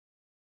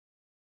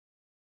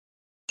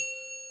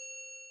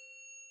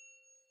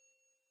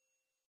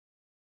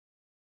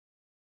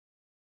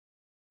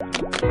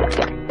Puppycats.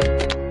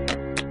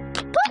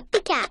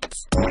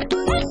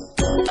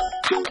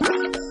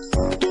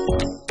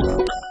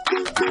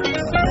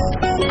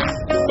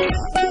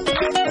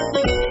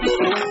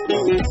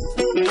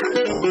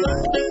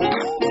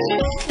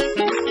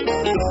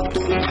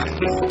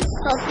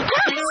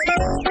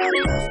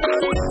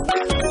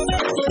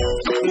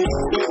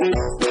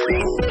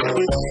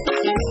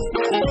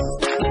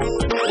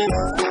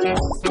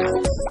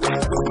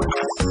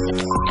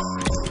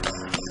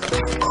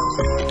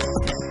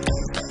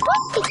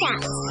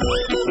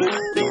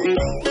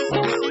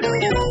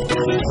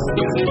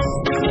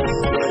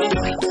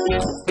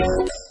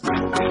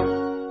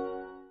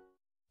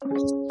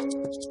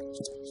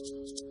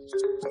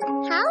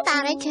 How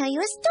about I tell you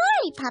a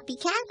story,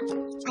 Puppycat? I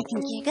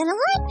think you're gonna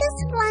like this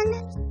one.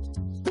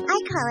 I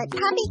call it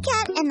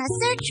Puppycat and the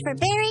Search for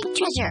Buried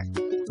Treasure.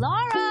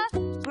 Laura,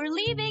 we're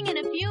leaving in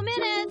a few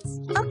minutes.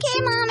 Okay,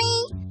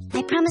 Mommy.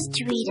 I promise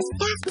to read as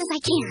fast as I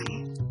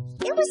can.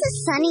 It was a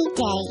sunny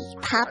day.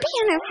 Poppy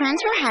and her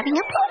friends were having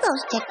a pogo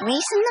stick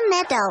race in the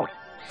meadow.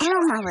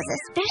 Elma was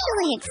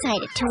especially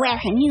excited to wear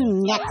her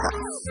new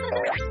necklace.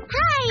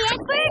 Hi,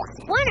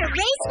 Egbert. Want to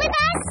race with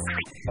us?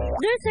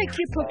 No, thank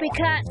you,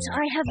 Puppycat.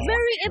 I have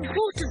very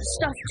important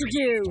stuff to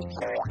do.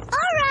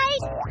 All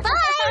right.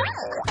 Bye.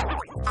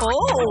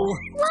 Oh!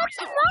 What's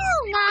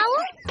wrong, Owl?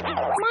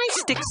 My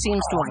stick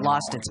seems to have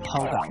lost its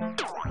pogo.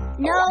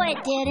 No, it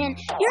didn't.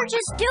 You're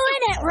just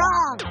doing it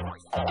wrong.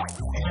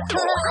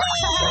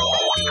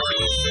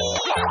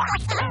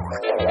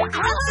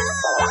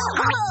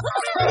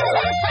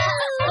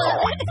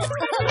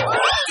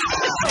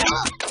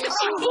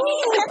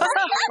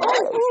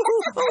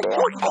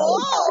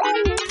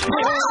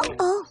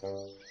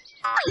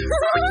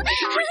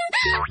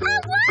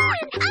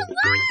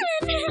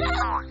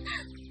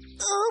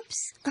 Oops.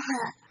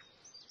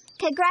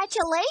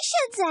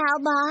 Congratulations,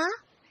 Alma.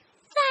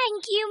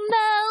 Thank you,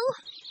 Mo.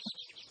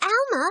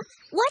 Alma,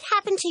 what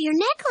happened to your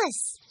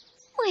necklace?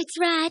 What's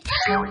right?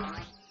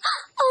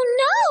 Oh,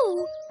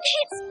 no!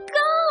 It's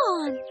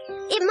gone!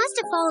 It must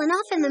have fallen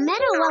off in the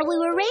meadow while we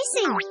were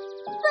racing.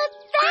 But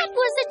that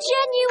was a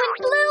genuine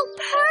blue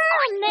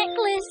pearl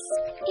necklace.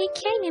 It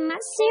came in my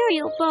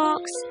cereal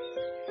box.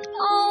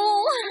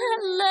 Oh, I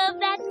love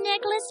that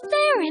necklace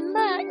very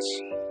much.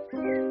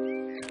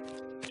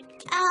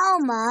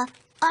 Alma,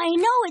 I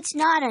know it's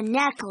not a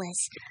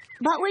necklace,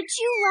 but would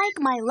you like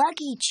my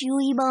lucky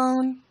chewy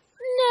bone?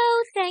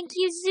 No, thank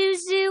you,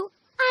 Zuzu.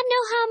 I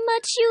know how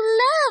much you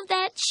love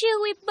that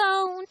chewy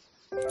bone.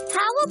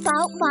 How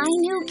about my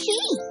new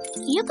key?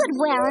 You could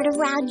wear it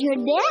around your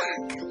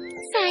neck.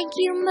 Thank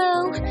you,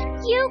 Mo.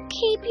 You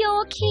keep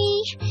your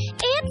key.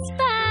 It's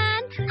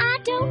fine. I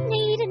don't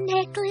need a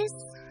necklace.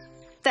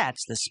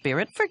 That's the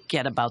spirit.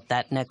 Forget about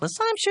that necklace.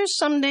 I'm sure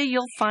someday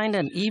you'll find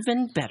an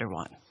even better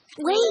one.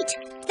 Wait,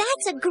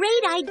 that's a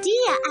great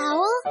idea,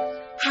 Owl.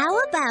 How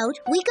about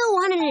we go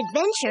on an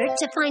adventure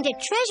to find a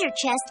treasure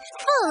chest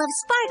full of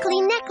sparkly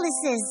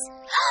necklaces?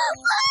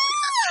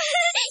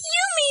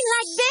 You mean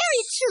like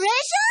buried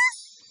treasure?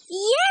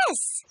 Yes!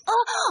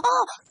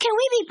 Oh, can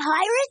we be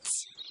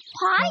pirates?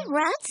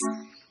 Pirates?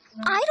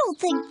 I don't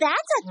think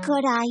that's a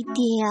good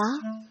idea.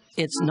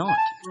 It's not.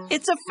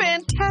 It's a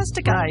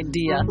fantastic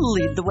idea.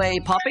 Lead the way,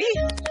 Poppy.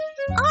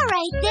 All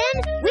right,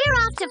 then. We're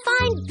off to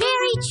find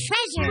buried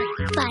treasure.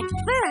 But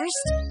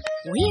first,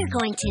 we're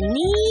going to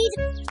need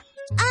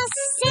a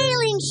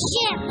sailing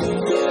ship.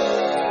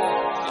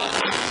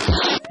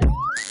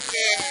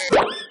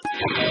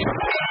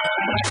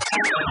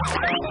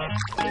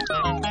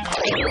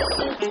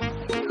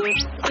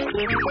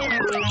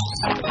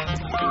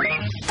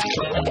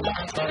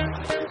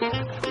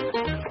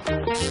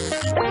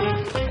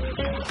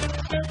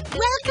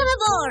 Welcome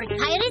aboard,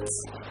 pirates.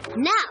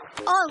 Now,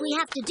 all we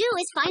have to do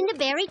is find the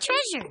buried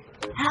treasure.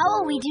 How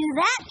will we do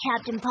that,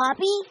 Captain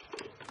Poppy?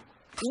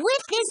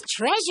 With this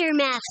treasure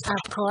map,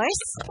 of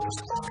course.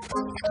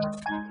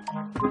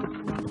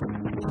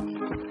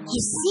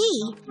 You see,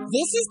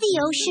 this is the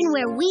ocean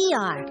where we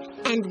are,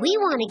 and we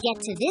want to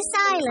get to this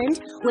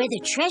island where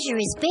the treasure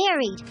is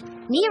buried,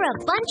 near a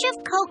bunch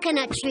of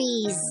coconut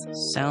trees.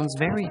 Sounds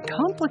very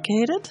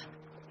complicated.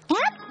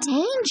 That's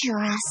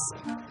dangerous.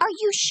 Are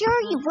you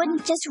sure you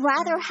wouldn't just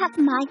rather have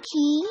my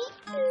key?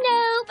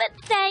 No, but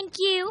thank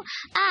you.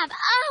 I've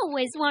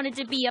always wanted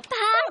to be a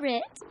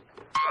pirate.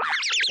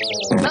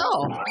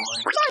 Oh,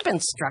 I've been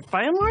struck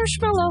by a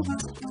marshmallow.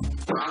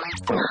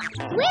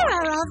 Where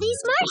are all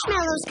these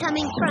marshmallows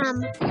coming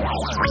from?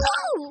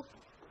 Oh!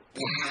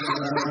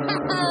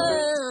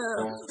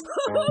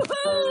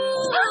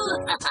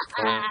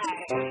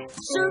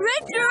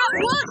 Surrender at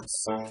once!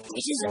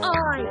 It is I,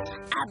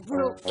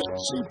 Admiral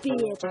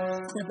Itchybeard,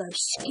 the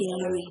most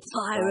scary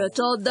pirate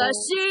on the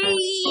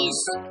seas!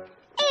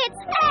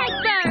 It's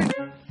Egbert!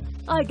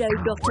 I know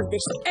not of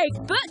this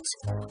Egbert.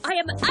 I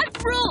am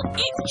Admiral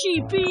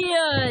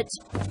Itchybeard,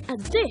 and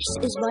this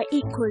is my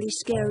equally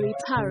scary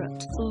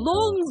parrot,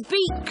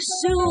 Longbeak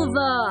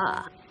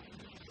Silver.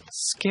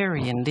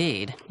 Scary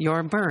indeed.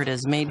 Your bird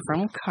is made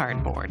from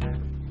cardboard.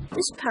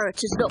 This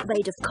parrot is not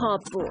made of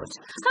cardboard.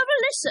 Have a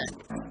listen.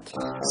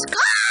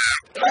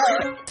 Squawk!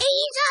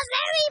 He's a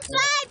very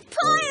bad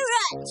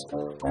pirate!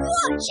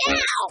 Watch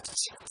out!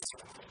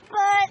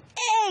 But,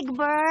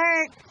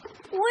 Egbert,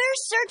 we're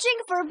searching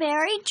for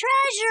buried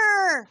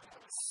treasure.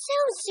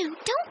 Zuzu,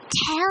 don't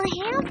tell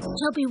him.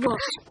 Tell me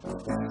what?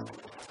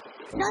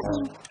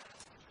 Nothing.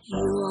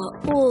 You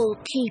are all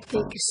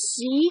keeping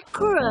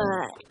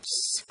secrets.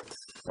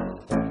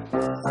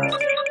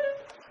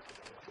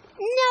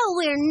 No,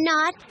 we're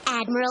not,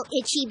 Admiral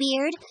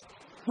Itchybeard.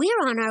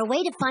 We're on our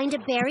way to find a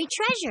buried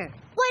treasure.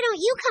 Why don't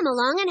you come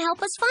along and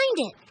help us find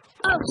it?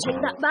 I'll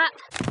take that back.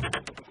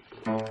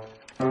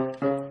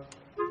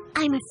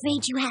 I'm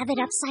afraid you have it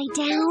upside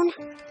down.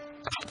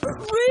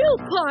 Real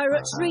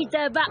pirates read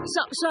their maps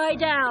upside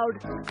down.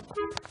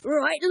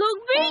 Right,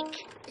 Longbeak?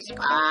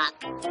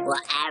 Spock,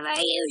 whatever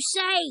you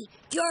say,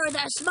 you're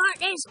the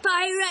smartest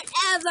pirate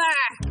ever.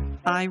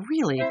 I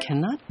really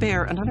cannot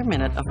bear another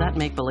minute of that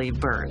make-believe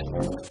bird.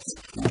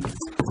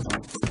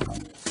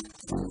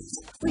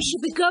 We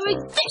should be going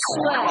this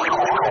way.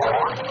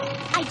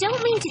 I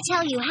don't mean to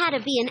tell you how to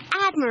be an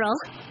admiral,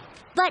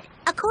 but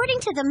according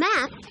to the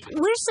map,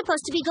 we're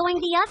supposed to be going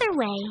the other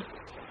way.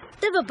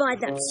 Never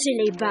mind that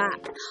silly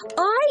map.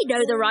 I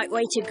know the right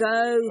way to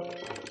go.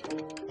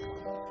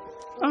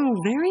 Oh,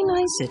 very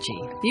nice,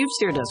 Itchy. You've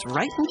steered us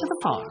right into the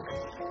fog.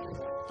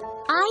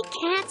 I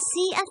can't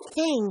see a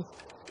thing.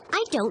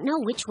 I don't know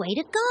which way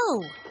to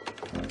go.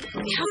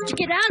 We have to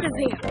get out of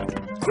here.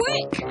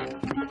 Quick!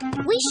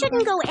 We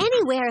shouldn't go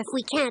anywhere if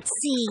we can't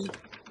see.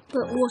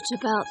 But what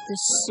about the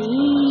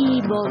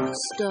sea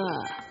monster?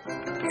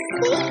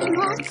 Sea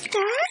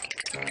monster?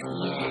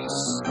 Yes,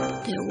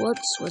 there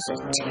once was a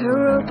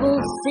terrible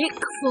thick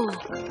fog.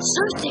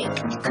 So thick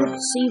you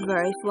couldn't see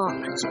very far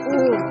at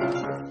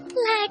all.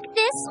 Like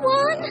this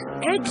one?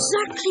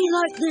 Exactly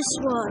like this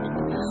one.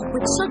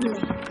 When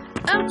suddenly,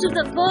 out of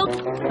the fog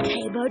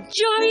came a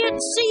giant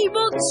sea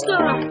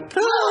monster.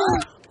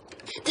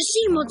 The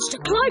sea monster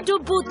climbed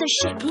on board the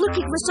ship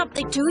looking for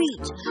something to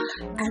eat.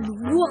 And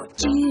what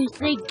do you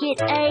think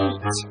it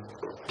ate?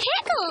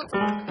 Pickles!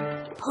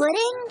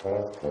 Pudding?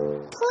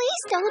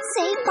 Please don't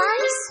say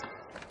mice.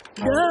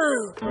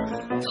 No!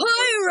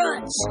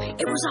 Pirates!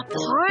 It was a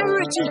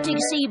pirate-eating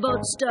sea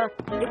monster.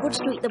 It wants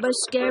to eat the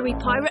most scary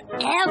pirate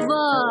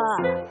ever.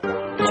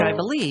 Which I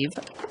believe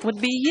would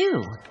be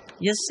you.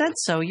 You said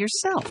so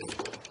yourself.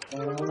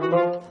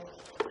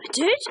 I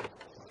did?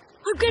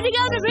 I'm getting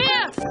out of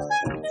here!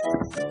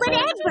 But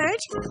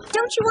Egbert,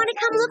 don't you want to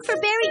come look for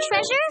buried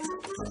treasure?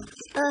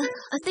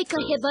 I think I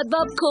hear my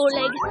mum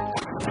calling.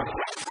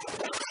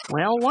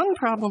 Well, one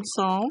problem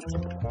solved.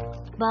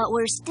 But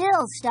we're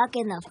still stuck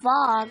in the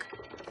fog.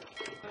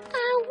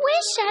 I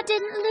wish I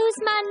didn't lose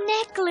my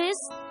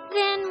necklace.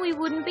 Then we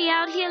wouldn't be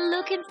out here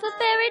looking for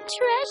buried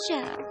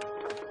treasure.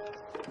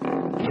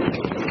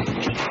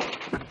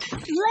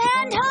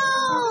 Land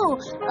ho!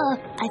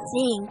 I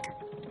think.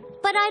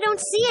 But I don't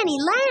see any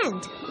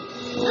land.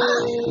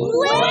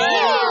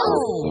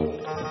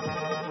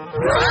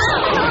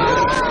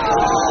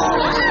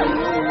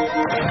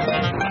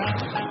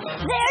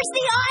 There's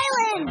the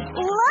island!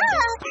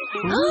 Look!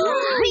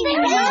 We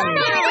made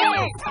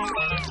it!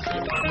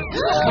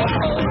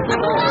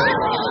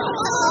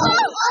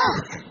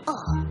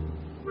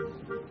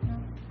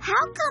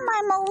 How come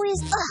I'm always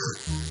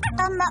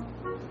on the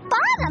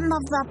bottom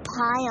of the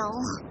pile?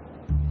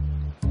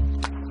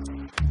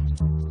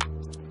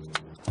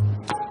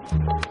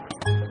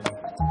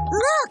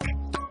 Look!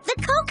 The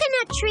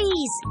coconut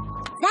trees!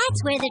 That's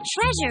where the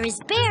treasure is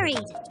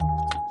buried.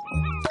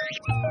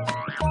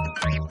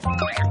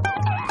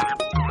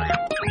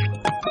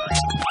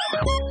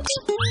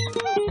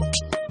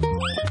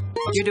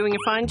 You're doing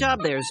a fine job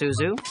there,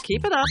 Zuzu.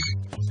 Keep it up.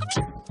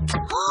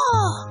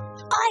 Oh!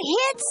 I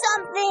hit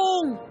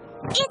something!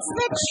 It's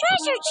the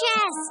treasure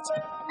chest!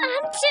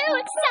 I'm too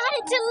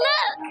excited to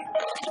look.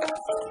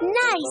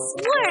 Nice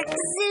work,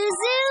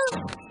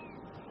 Zuzu!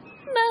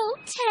 Mo,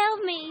 tell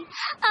me,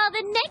 are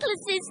the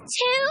necklaces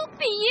too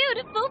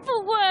beautiful for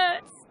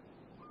words?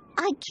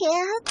 I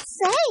can't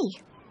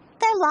say.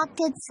 They're locked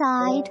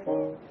inside.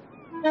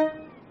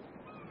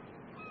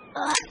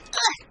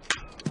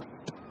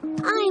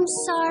 I'm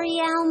sorry,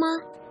 Alma.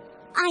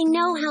 I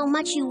know how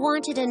much you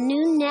wanted a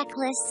new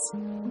necklace.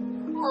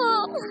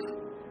 Oh,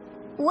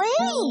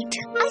 Wait!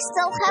 I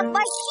still have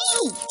my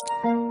key!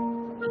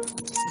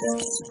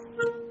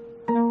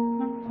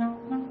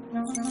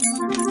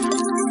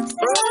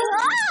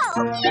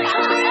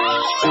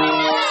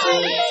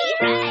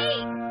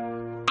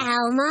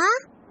 Alma,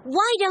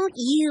 why don't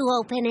you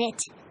open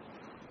it?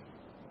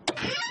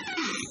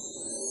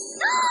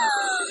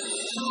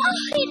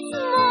 it's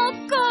more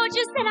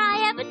gorgeous than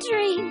I ever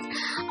dreamed.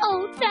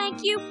 Oh, thank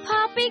you,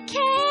 Poppy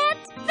Cat.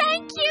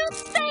 Thank you,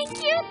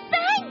 thank you,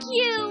 thank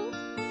you.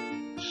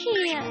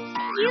 Here,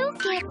 you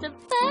get the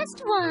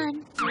first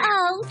one.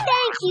 Oh,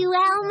 thank you,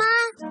 Alma.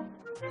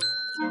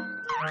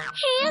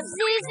 Here,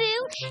 Zuzu,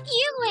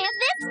 you have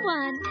this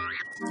one.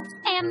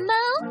 And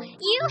Mo,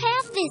 you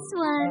have this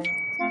one.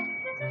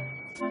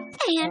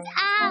 And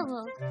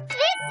Owl,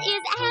 this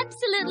is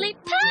absolutely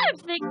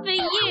perfect for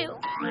you.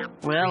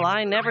 Well,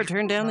 I never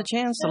turned down the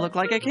chance to look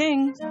like a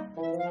king.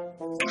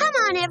 Come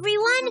on,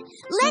 everyone.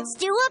 Let's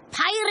do a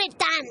pirate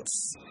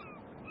dance.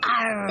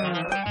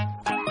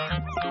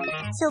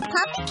 So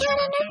Poppy Cat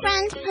and her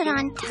friends put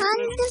on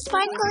tons of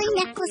sparkly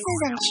necklaces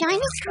and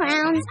shiny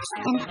crowns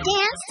and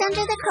danced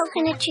under the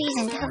coconut trees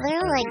until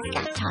their legs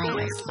got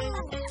tired.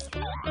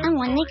 And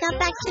when they got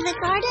back to the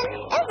garden,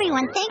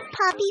 everyone thanked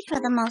Poppy for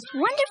the most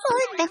wonderful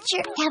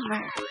adventure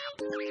ever.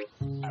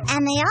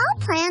 And they all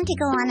planned to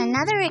go on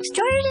another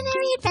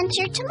extraordinary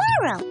adventure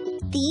tomorrow.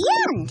 The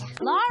end.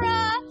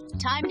 Laura,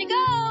 time to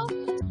go.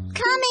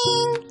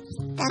 Coming.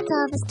 That's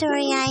all the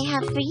story I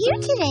have for you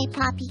today,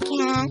 Poppy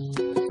Cat.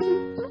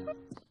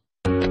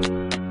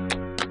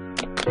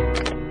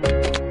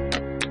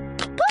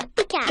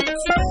 Poppy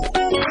Cats.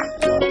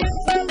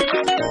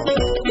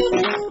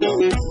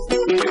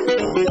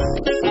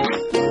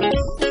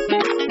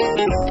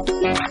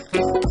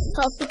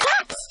 Poppy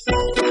Cats.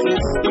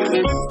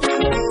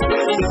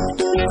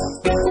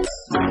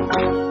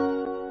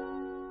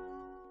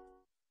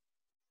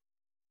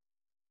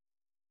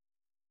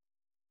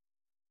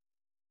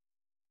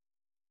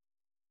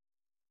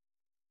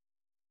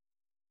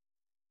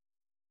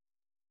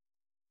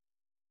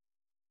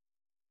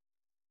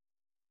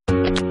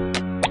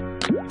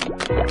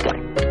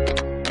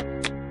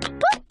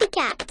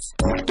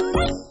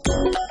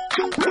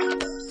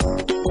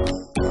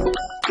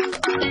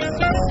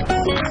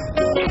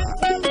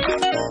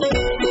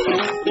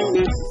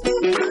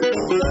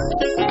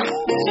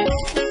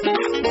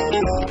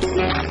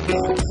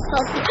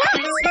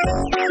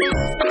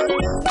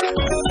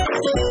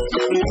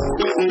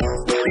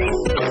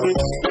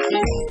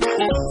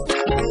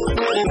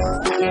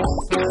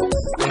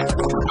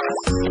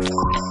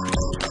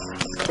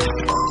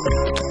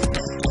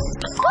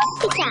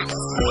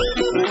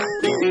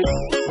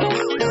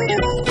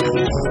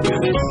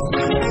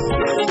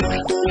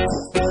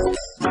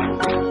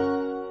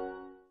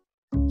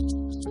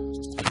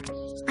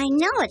 I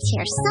know it's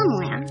here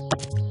somewhere.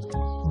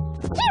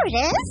 Here it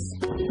is.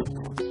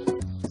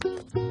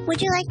 Would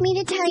you like me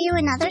to tell you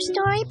another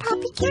story,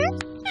 Poppy Cat?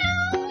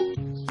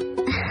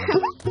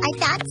 I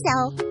thought so.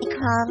 I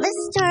call this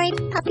story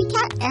Poppy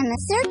Cat and the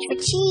Search for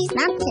Cheese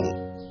Mountain.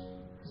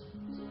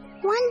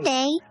 One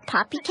day,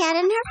 Poppy Cat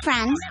and her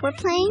friends were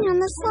playing on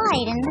the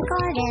slide in the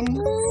garden.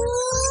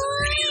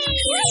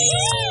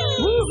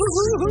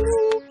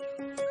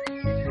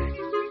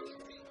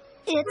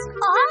 It's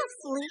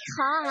awfully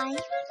high.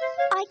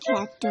 I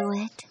can't do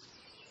it.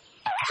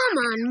 Come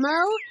on, Mo.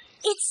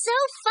 It's so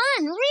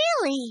fun,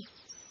 really.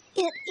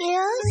 It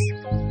is?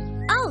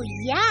 Oh,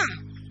 yeah.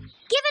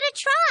 Give it a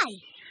try.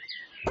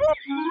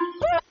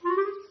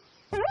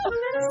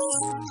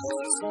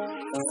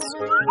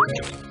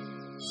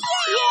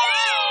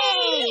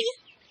 Yay!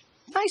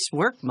 Nice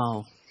work,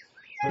 Mo.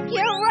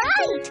 You're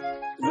right.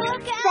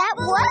 Look out. That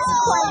was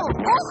quite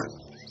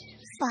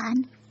fun.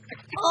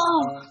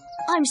 Oh,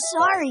 I'm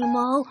sorry,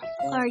 Mo.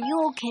 Are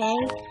you okay?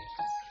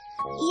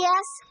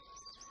 Yes,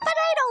 but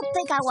I don't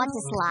think I want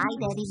to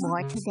slide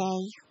anymore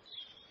today.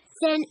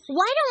 Then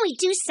why don't we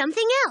do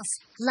something else,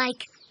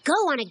 like go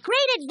on a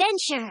great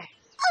adventure?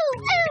 Oh,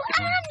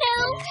 I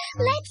know.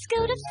 Let's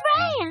go to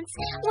France,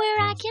 where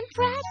I can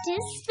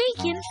practice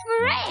speaking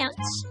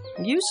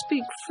French. You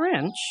speak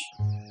French?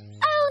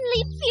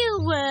 Only few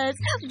words,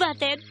 but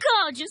they're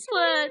gorgeous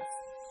words.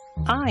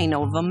 I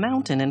know of a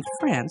mountain in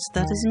France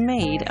that is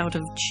made out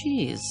of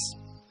cheese.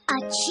 A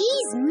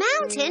cheese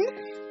mountain?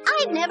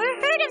 I've never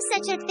heard of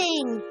such a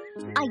thing.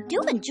 I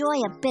do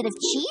enjoy a bit of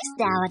cheese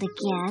now and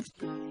again.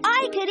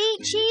 I could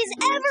eat cheese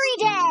every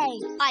day.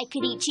 I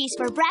could eat cheese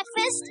for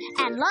breakfast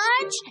and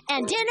lunch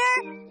and dinner.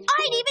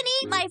 I'd even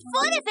eat my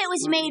foot if it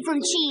was made from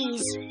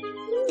cheese.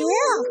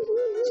 Ew.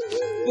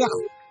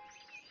 Ew.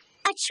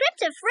 A trip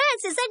to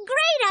France is a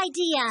great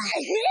idea.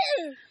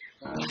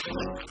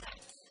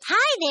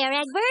 Hi there,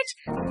 Egbert.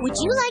 Would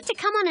you like to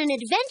come on an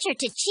adventure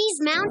to Cheese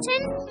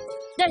Mountain?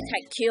 No,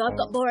 thank you. I've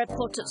got more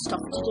important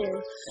stuff to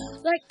do.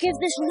 Like give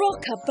this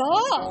rock a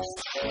bath.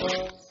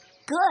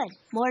 Good.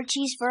 More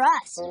cheese for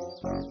us.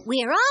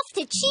 We're off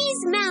to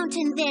Cheese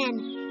Mountain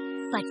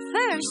then. But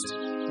first,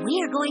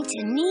 we're going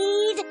to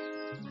need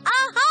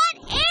a hot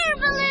air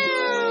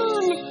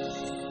balloon.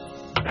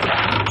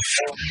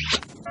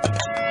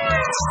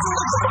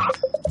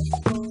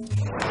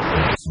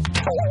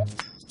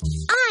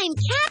 I'm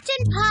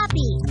Captain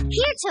Poppy,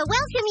 here to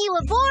welcome you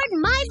aboard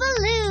my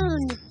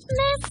balloon.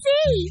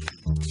 Merci.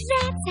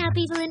 That's how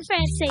people in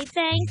France say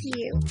thank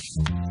you.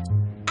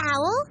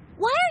 Owl,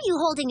 why are you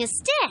holding a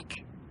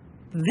stick?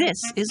 This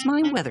is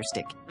my weather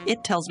stick.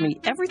 It tells me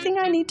everything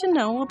I need to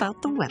know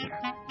about the weather.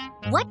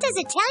 What does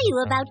it tell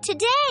you about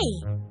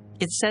today?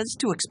 It says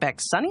to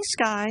expect sunny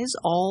skies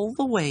all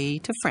the way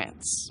to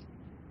France.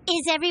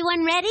 Is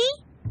everyone ready?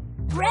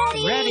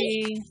 Ready!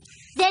 Ready!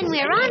 Then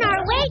we're on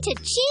our way to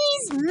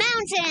Cheese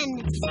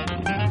Mountain.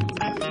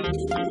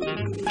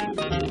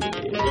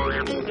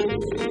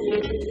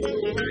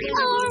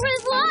 Au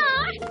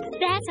revoir.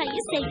 That's how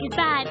you say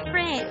goodbye in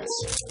French.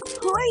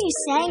 Who are you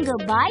saying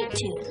goodbye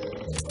to?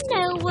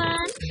 No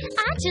one.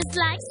 I just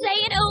like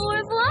saying au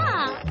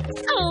revoir.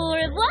 Au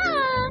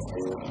revoir.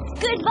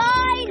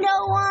 Goodbye, no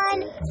one.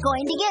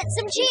 Going to get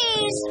some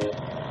cheese.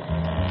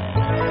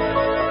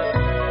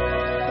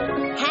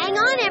 Hang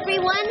on,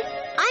 everyone.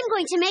 I'm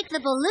going to make the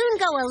balloon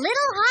go a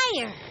little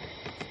higher.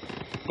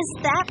 Is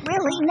that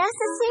really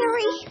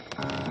necessary?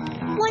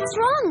 What's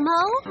wrong,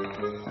 Mo?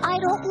 I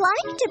don't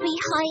like to be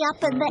high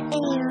up in the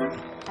air.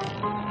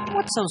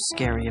 What's so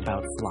scary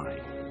about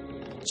flying?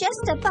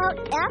 Just about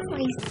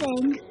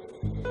everything.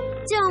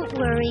 Don't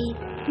worry.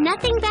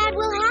 Nothing bad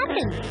will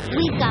happen.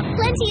 We've got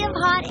plenty of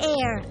hot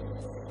air.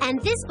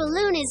 And this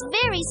balloon is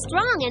very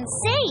strong and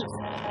safe.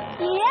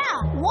 Yeah,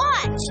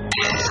 watch.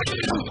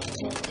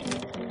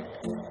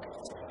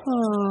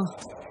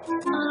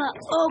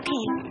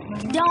 Okay.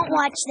 Don't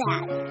watch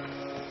that.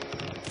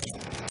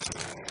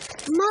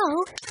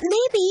 Mo,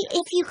 maybe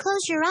if you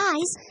close your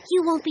eyes,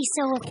 you won't be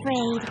so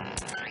afraid.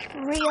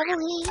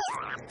 Really?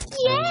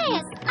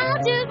 Yes,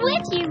 I'll do it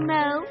with you,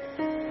 Mo.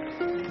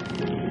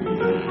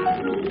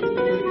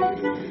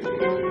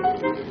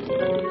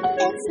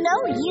 It's no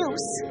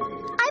use.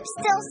 I'm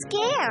still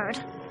scared.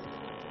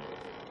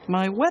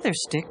 My weather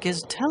stick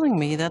is telling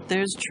me that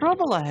there's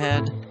trouble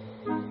ahead.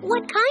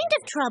 What kind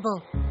of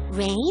trouble?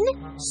 Rain?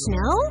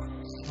 Snow?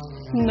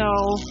 No,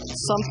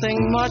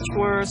 something much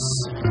worse.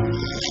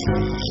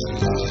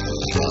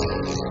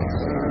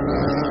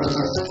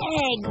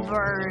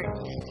 Egbert.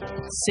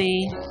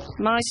 See,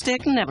 my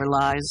stick never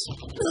lies.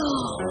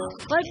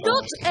 I'm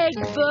not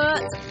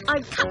Egbert.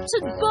 I'm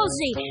Captain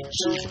Buzzy,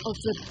 Chief of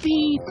the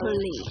Bee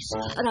Police,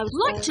 and I would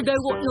like to know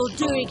what you're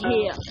doing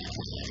here.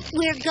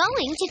 We're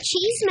going to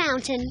Cheese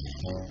Mountain.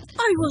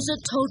 I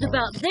wasn't told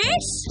about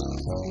this.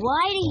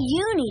 Why do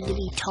you need to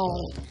be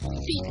told?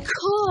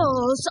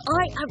 Because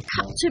I am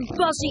Captain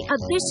Buzzy, and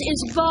this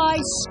is my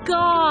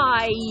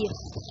sky.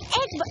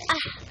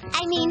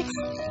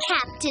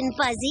 Captain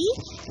Buzzy.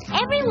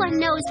 Everyone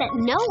knows that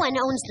no one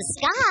owns the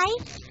sky.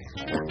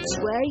 That's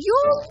where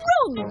you're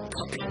wrong,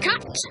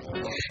 Poppycat.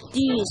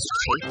 These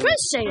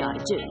papers say I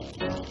do.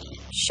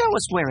 Show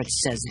us where it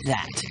says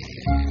that.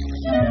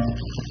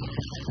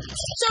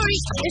 Sorry,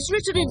 it's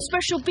written in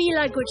special bee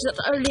language that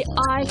only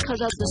I can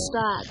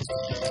understand.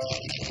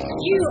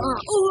 You are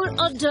all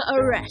under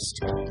arrest.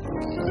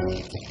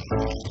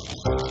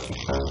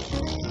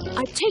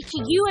 I'm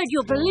taking you and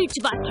your balloon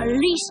to my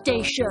police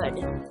station.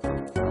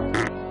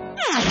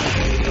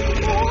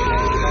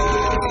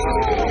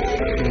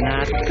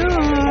 Not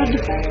good.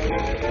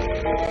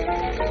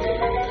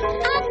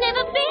 I've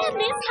never been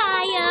this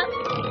high up.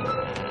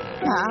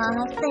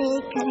 Nothing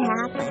could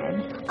happen.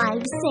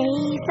 I'm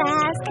safe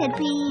as could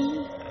be.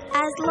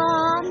 As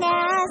long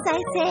as I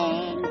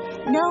sing,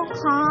 no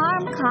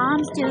harm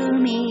comes to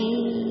me.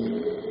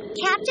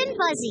 Captain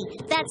Buzzy,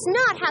 that's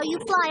not how you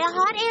fly a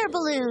hot air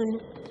balloon.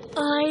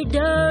 I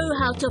know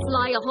how to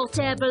fly a hot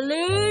air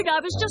balloon. I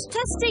was just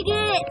testing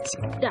it.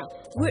 Now,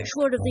 which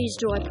one of these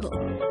do I put?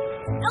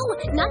 Oh,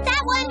 not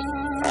that one.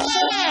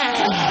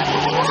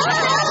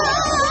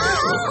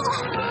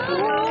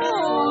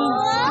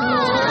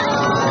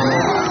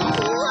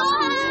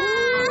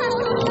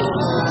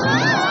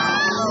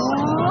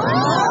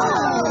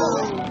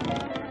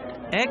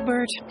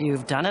 Egbert,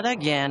 you've done it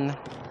again.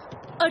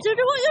 I don't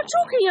know what you're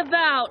talking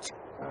about.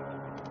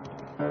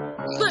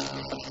 But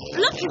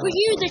lucky for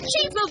you, the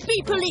Chief of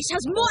Bee Police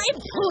has more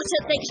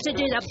important things to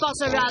do than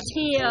buzz around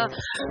here.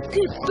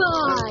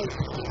 Goodbye.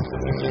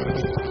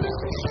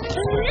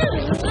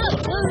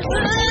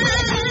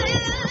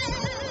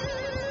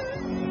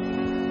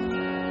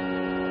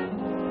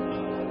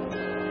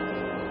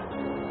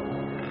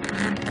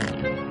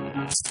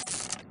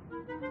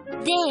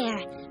 There,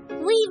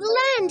 we've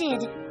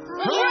landed.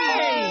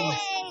 Hooray!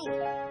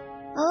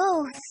 Oh,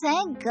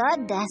 thank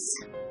goodness.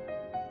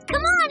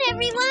 Come on,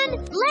 everyone,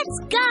 let's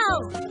go.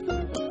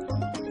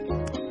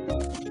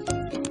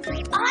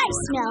 I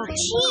smell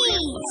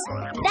cheese.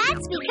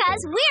 That's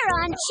because we're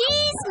on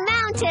Cheese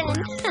Mountain.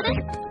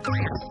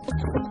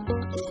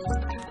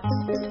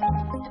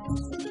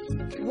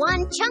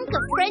 One chunk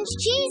of French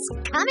cheese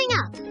coming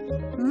up.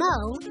 Mo,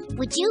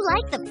 would you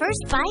like the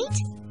first bite?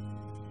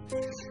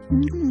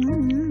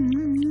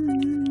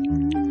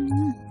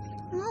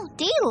 Oh,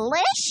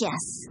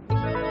 delicious.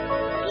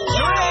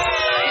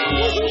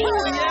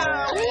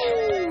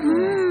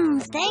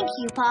 Thank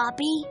you,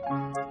 Poppy.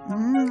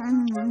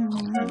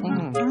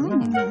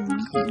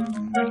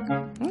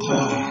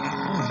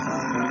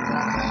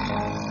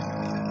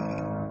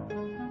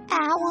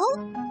 Owl,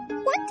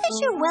 what does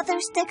your weather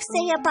stick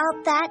say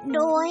about that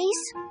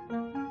noise?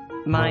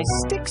 My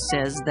stick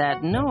says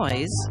that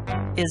noise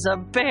is a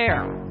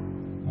bear.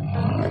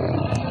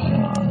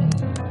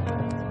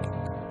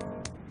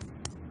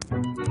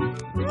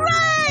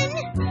 Run!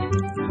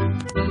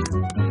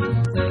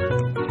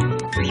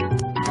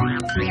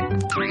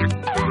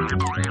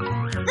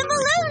 The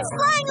balloon's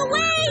flying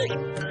away!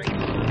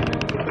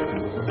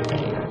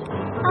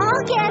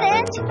 I'll get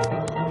it.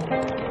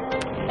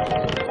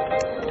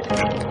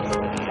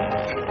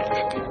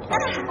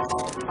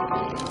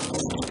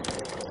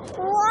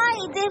 Why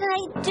did I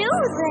do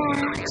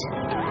that?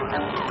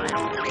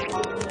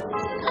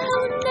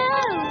 Oh, no.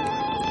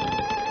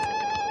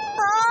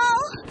 Oh,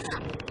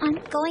 I'm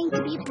going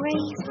to be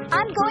brave.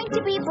 I'm going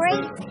to be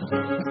brave.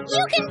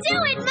 You can do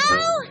it, Mo!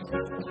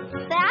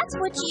 That's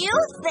what you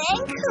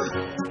think.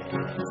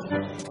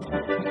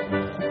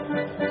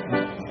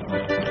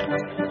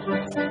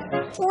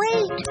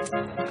 Wait,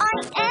 I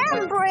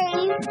am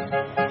brave.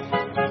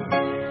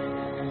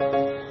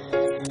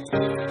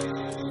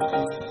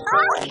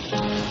 Oh!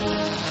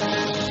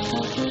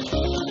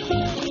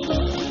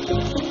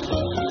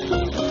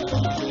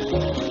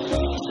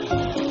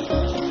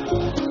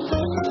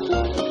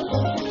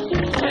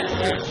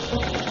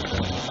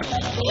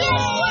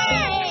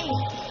 Yay!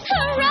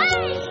 Hooray!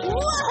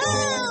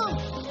 Woohoo!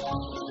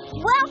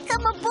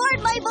 Welcome aboard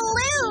my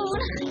balloon!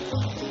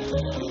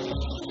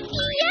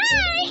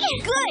 Yay!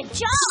 Good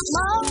job,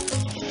 Mo!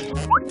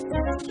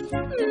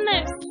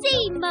 Merci,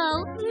 Mo.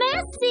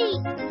 Merci.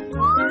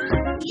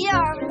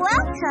 You're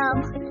welcome.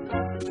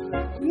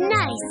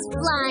 Nice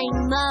flying,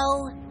 Mo.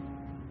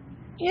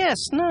 Yes,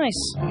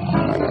 nice.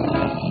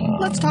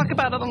 Let's talk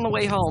about it on the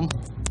way home.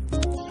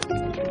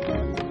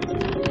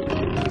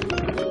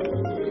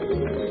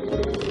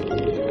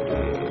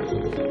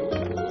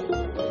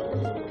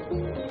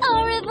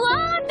 Au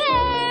revoir,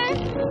 Bear.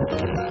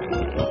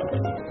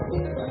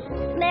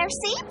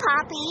 Merci,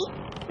 Poppy.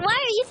 Why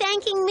are you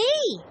thanking me?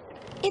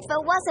 If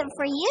it wasn't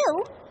for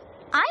you,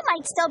 I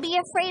might still be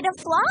afraid of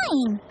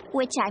flying,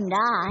 which I'm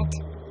not.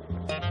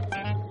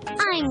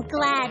 I'm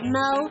glad,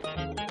 Mo.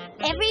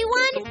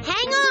 Everyone,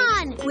 hang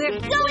on. We're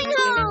going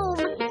home.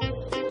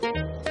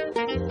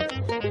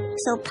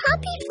 So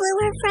Poppy flew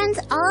her friends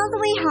all the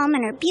way home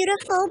in her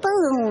beautiful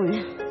balloon.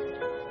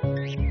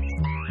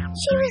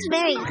 She was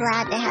very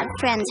glad to have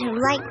friends who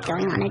liked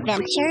going on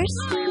adventures.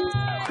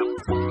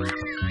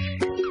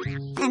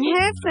 And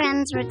her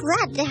friends were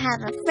glad to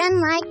have a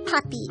friend like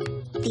Poppy.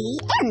 The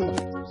end.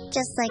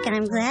 Just like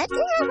I'm glad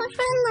to have a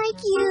friend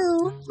like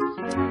you.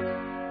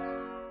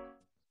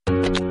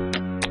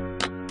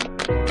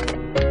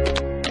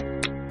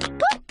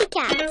 Poppy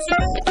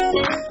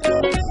Cats.